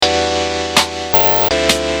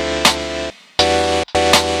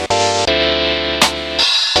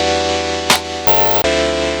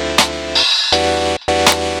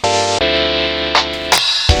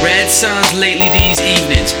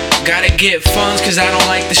get funds cause I don't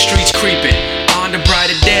like the streets creeping. On to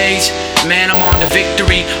brighter days, man, I'm on to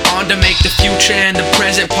victory. On to make the future and the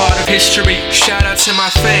present part of history. Shout out to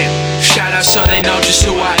my fam, shout out so they know just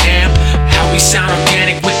who I am. How we sound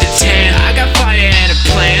organic with the tan. I got fire and a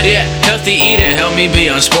plan. Yeah, healthy eating help me be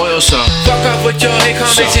unspoiled. So fuck off with your hate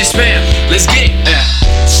comments and spam. Let's get it.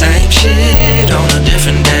 Same shit on a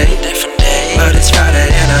different day. But it's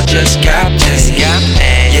Friday and I just got paid.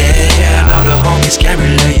 Yeah, all the homies can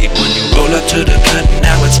relate. When you roll up to the cut,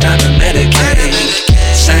 now it's time to medicate.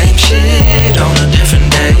 Same shit on a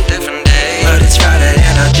different day. But it's Friday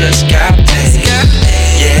and I just got paid.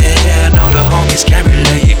 Yeah, all the homies can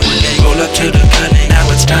relate. When you roll up to the